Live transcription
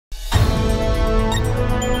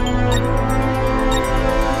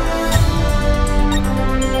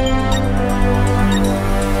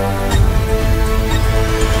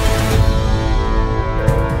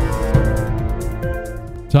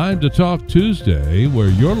to Talk Tuesday, where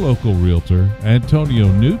your local realtor, Antonio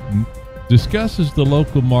Newton, discusses the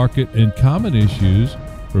local market and common issues,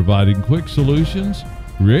 providing quick solutions,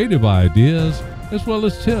 creative ideas, as well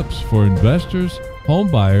as tips for investors,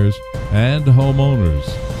 home buyers, and homeowners.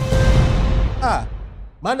 Hi,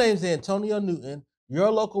 my name is Antonio Newton,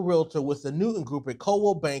 your local realtor with the Newton Group at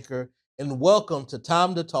Coldwell Banker, and welcome to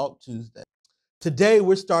Time to Talk Tuesday. Today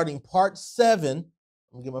we're starting part 7,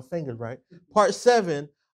 let me get my fingers right, part 7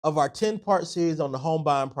 of our 10-part series on the home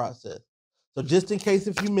buying process. So just in case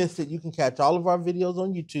if you missed it, you can catch all of our videos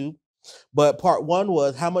on YouTube. But part 1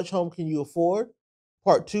 was how much home can you afford?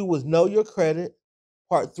 Part 2 was know your credit.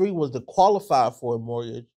 Part 3 was to qualify for a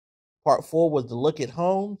mortgage. Part 4 was to look at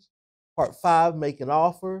homes. Part 5, make an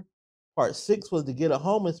offer. Part 6 was to get a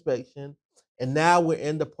home inspection. And now we're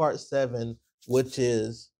into part 7, which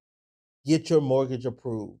is get your mortgage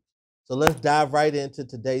approved. So let's dive right into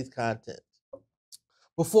today's content.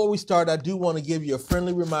 Before we start, I do want to give you a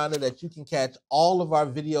friendly reminder that you can catch all of our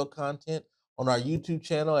video content on our YouTube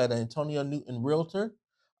channel at Antonio Newton Realtor.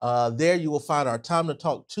 There you will find our Time to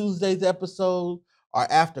Talk Tuesdays episode, our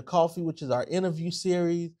After Coffee, which is our interview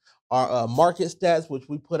series, our market stats, which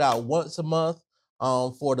we put out once a month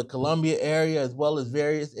for the Columbia area, as well as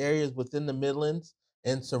various areas within the Midlands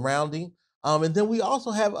and surrounding. And then we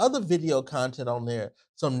also have other video content on there,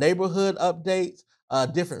 some neighborhood updates,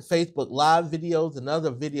 different Facebook Live videos, and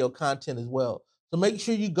other video content as well. So make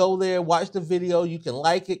sure you go there, watch the video. You can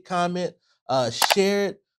like it, comment, share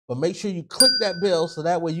it, but make sure you click that bell so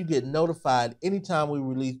that way you get notified anytime we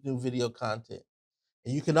release new video content.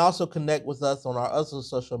 And you can also connect with us on our other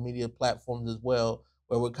social media platforms as well,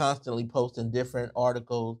 where we're constantly posting different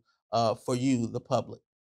articles for you, the public.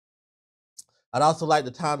 I'd also like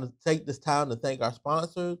to take this time to thank our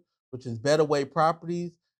sponsors, which is Better Way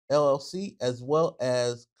Properties, LLC, as well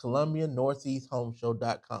as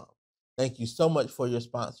ColumbiaNortheastHomeshow.com. Thank you so much for your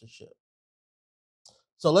sponsorship.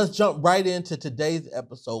 So let's jump right into today's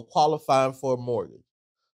episode, qualifying for a mortgage.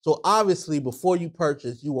 So obviously, before you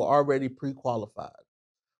purchase, you were already pre-qualified.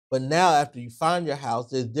 But now after you find your house,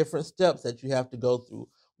 there's different steps that you have to go through.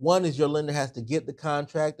 One is your lender has to get the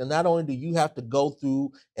contract, and not only do you have to go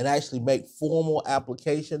through and actually make formal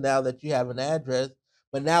application now that you have an address,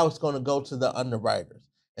 but now it's going to go to the underwriters.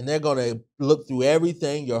 And they're going to look through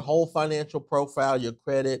everything, your whole financial profile, your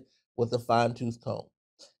credit, with a fine-tooth comb.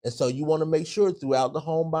 And so you want to make sure throughout the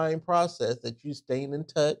home buying process that you're staying in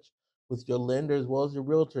touch with your lender as well as your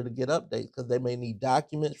realtor to get updates, because they may need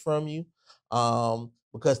documents from you,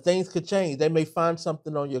 because things could change. They may find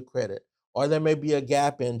something on your credit, or there may be a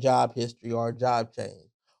gap in job history or a job change,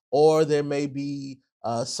 or there may be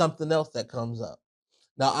something else that comes up.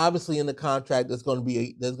 Now, obviously, in the contract, there's going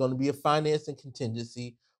to be a financing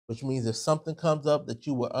contingency, which means if something comes up that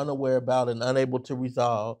you were unaware about and unable to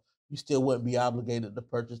resolve, you still wouldn't be obligated to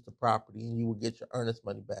purchase the property, and you will get your earnest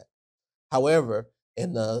money back. However,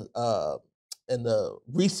 in the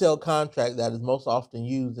resale contract that is most often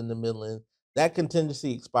used in the Midlands, that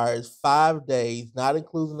contingency expires 5 days, not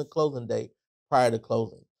including the closing date, prior to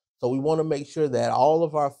closing. So we want to make sure that all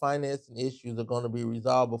of our financing issues are going to be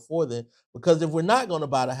resolved before then, because if we're not going to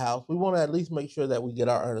buy the house, we want to at least make sure that we get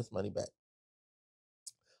our earnest money back.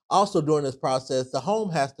 Also, during this process, the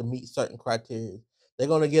home has to meet certain criteria. They're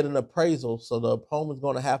going to get an appraisal, so the home is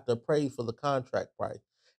going to have to appraise for the contract price.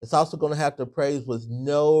 It's also going to have to appraise with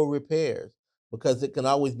no repairs, because it can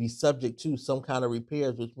always be subject to some kind of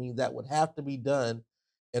repairs, which means that would have to be done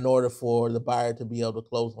in order for the buyer to be able to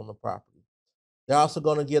close on the property. They're also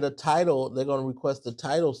going to get a title. They're going to request a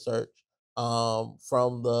title search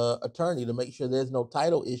from the attorney to make sure there's no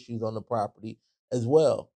title issues on the property as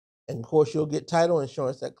well. And of course, you'll get title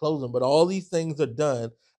insurance at closing. But all these things are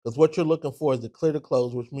done because what you're looking for is a clear to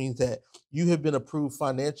close, which means that you have been approved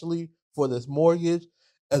financially for this mortgage,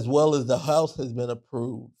 as well as the house has been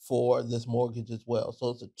approved for this mortgage as well. So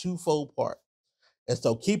it's a twofold part. And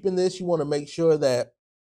so keeping this, you want to make sure that,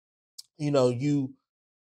 you,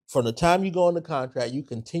 from the time you go on the contract, you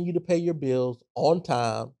continue to pay your bills on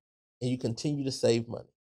time and you continue to save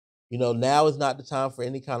money. Now is not the time for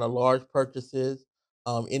any kind of large purchases,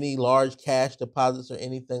 any large cash deposits or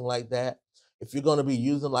anything like that. If you're going to be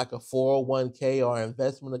using like a 401k or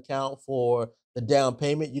investment account for the down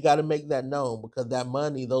payment, you got to make that known, because that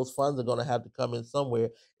money, those funds are going to have to come in somewhere.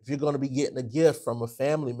 If you're going to be getting a gift from a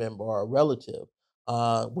family member or a relative,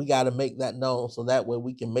 we got to make that known so that way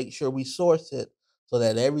we can make sure we source it so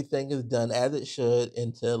that everything is done as it should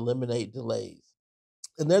and to eliminate delays.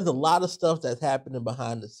 And there's a lot of stuff that's happening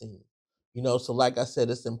behind the scenes. So like I said,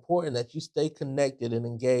 it's important that you stay connected and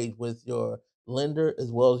engaged with your lender as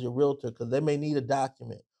well as your realtor, because they may need a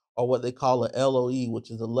document, or what they call a LOE,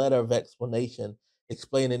 which is a letter of explanation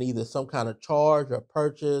explaining either some kind of charge or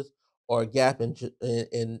purchase or a gap in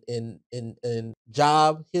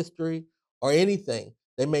job history or anything.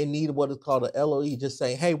 They may need what is called a LOE, just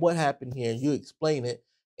saying, hey, what happened here? And you explain it,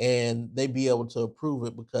 and they be able to approve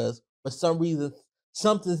it because for some reason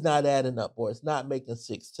something's not adding up or it's not making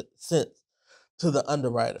sense to the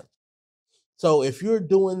underwriter. So if you're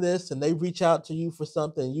doing this and they reach out to you for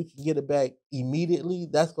something and you can get it back immediately,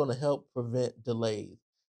 that's going to help prevent delays.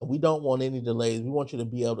 And we don't want any delays. We want you to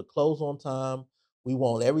be able to close on time. We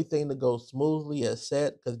want everything to go smoothly as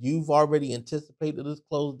set because you've already anticipated this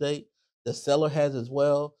close date. The seller has as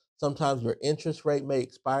well. Sometimes your interest rate may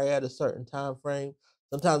expire at a certain time frame.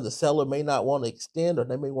 Sometimes the seller may not want to extend, or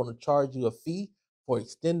they may want to charge you a fee for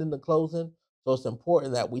extending the closing. So it's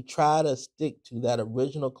important that we try to stick to that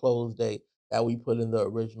original close date that we put in the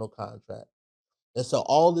original contract. And so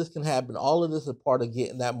all this can happen. All of this is part of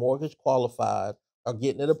getting that mortgage qualified or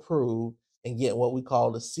getting it approved and getting what we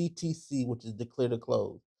call the CTC, which is declare to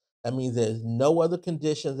close. That means there's no other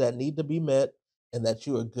conditions that need to be met and that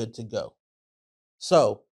you are good to go.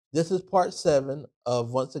 So this is part 7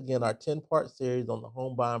 of, once again, our 10-part series on the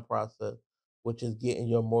home buying process, which is getting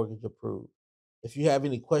your mortgage approved. If you have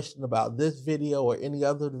any question about this video or any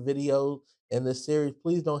other videos in this series,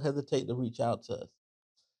 please don't hesitate to reach out to us.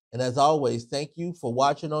 And as always, thank you for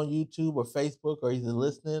watching on YouTube or Facebook or either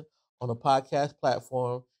listening on a podcast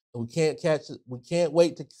platform. And we can't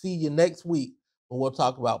wait to see you next week when we'll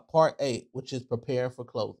talk about part 8, which is preparing for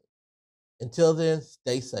closing. Until then,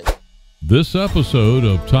 stay safe. This episode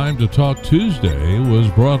of Time to Talk Tuesday was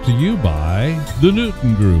brought to you by the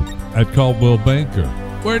Newton Group at Coldwell Banker,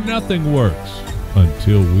 where nothing works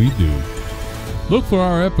until we do. Look for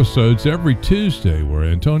our episodes every Tuesday where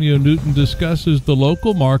Antonio Newton discusses the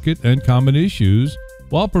local market and common issues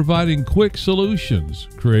while providing quick solutions,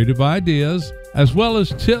 creative ideas, as well as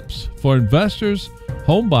tips for investors,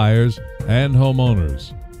 home buyers, and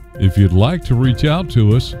homeowners. If you'd like to reach out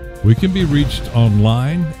to us, we can be reached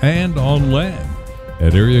online and on land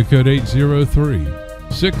at area code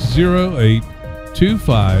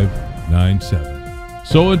 803-608-2597.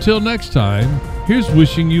 So until next time, here's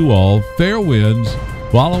wishing you all fair winds,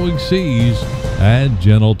 following seas, and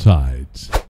gentle tides.